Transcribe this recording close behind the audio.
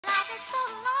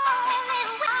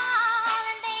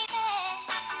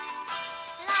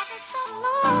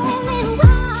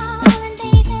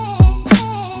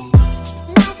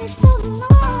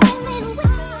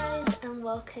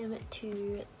welcome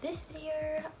to this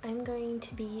video. I'm going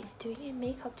to be doing a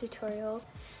makeup tutorial.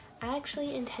 I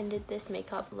actually intended this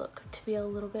makeup look to be a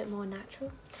little bit more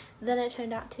natural than it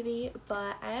turned out to be,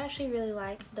 but I actually really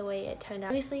like the way it turned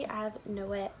out. Obviously I have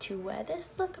nowhere to wear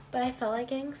this look, but I felt like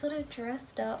getting sort of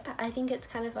dressed up. I think it's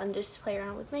kind of fun just to play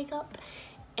around with makeup,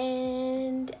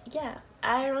 and yeah,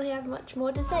 I don't really have much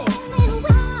more to say.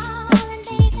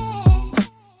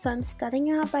 So I'm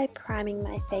starting out by priming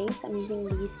my face. I'm using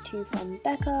these two from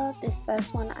Becca. This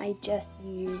first one I just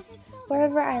use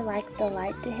wherever I like the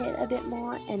light to hit a bit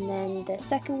more, and then the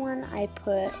second one I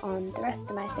put on the rest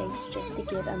of my face just to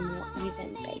give a more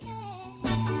even base.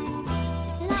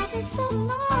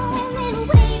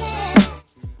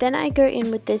 Then I go in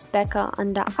with this Becca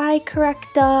under eye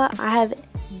corrector. I have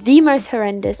the most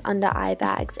horrendous under eye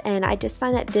bags, and I just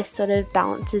find that this sort of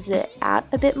balances it out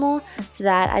a bit more so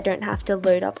that I don't have to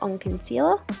load up on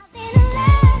concealer.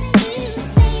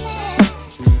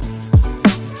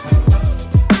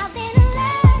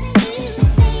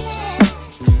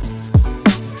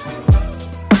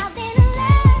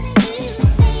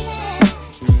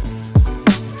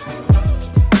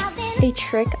 A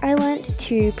trick I learnt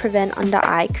to prevent under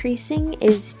eye creasing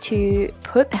is to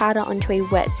put powder onto a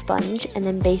wet sponge and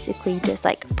then basically just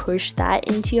like push that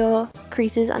into your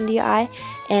creases under your eye,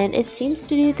 and it seems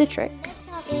to do the trick.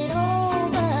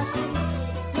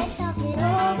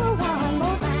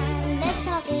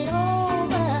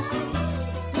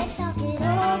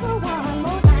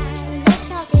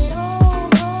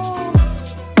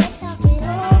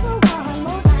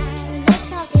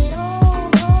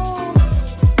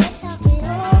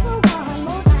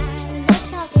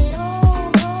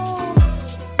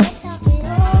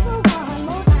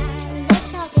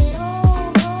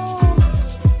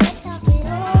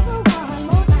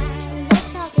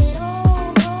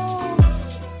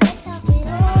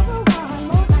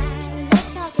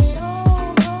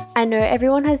 I know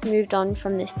everyone has moved on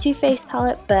from this Too Faced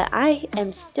palette, but I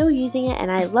am still using it and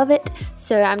I love it.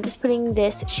 So I'm just putting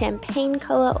this champagne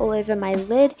color all over my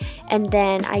lid, and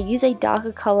then I use a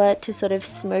darker color to sort of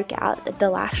smoke out the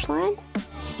lash line.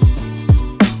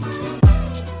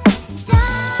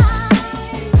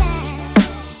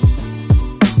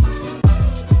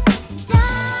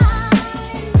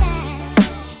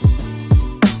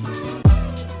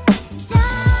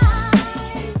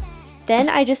 Then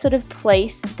I just sort of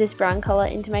place this brown color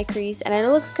into my crease, and I know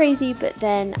it looks crazy, but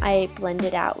then I blend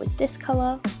it out with this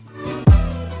color.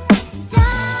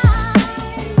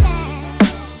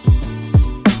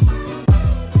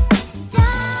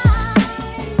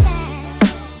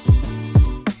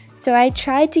 So I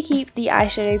tried to keep the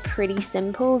eyeshadow pretty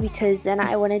simple because then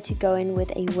I wanted to go in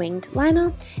with a winged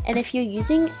liner, and if you're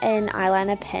using an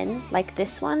eyeliner pen like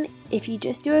this one, if you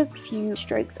just do a few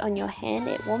strokes on your hand,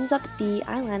 it warms up the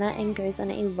eyeliner and goes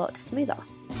on a lot smoother.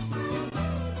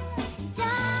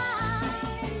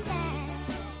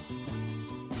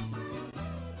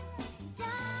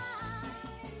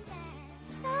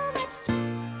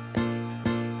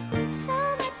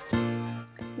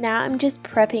 Now I'm just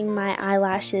prepping my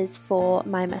eyelashes for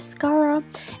my mascara,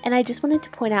 and I just wanted to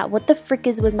point out what the frick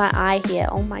is with my eye here.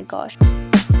 Oh my gosh.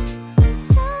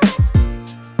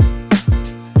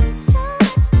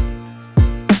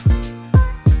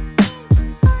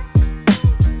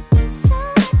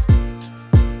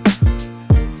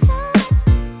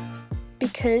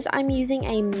 Because I'm using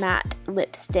a matte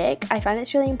lipstick, I find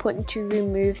it's really important to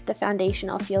remove the foundation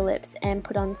off your lips and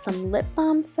put on some lip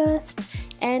balm first,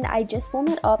 and I just warm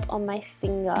it up on my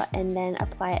finger and then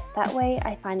apply it that way.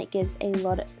 I find it gives a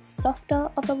lot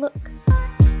softer of a look.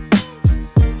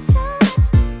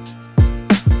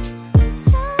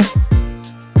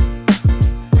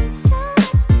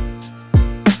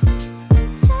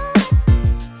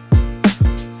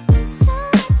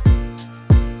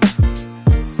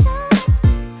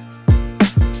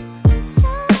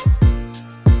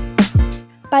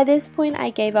 By this point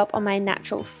I gave up on my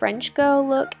natural French girl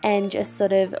look and just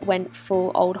sort of went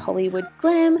full old Hollywood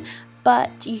glam,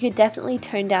 but you could definitely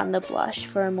tone down the blush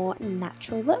for a more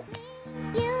natural look.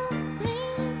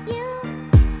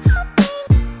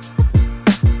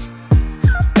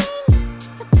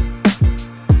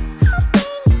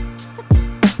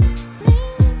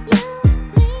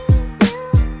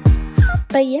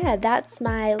 But yeah, that's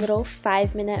my little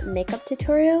 5-minute makeup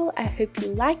tutorial. I hope you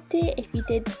liked it. If you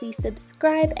did, please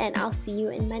subscribe, and I'll see you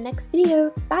in my next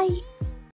video. Bye!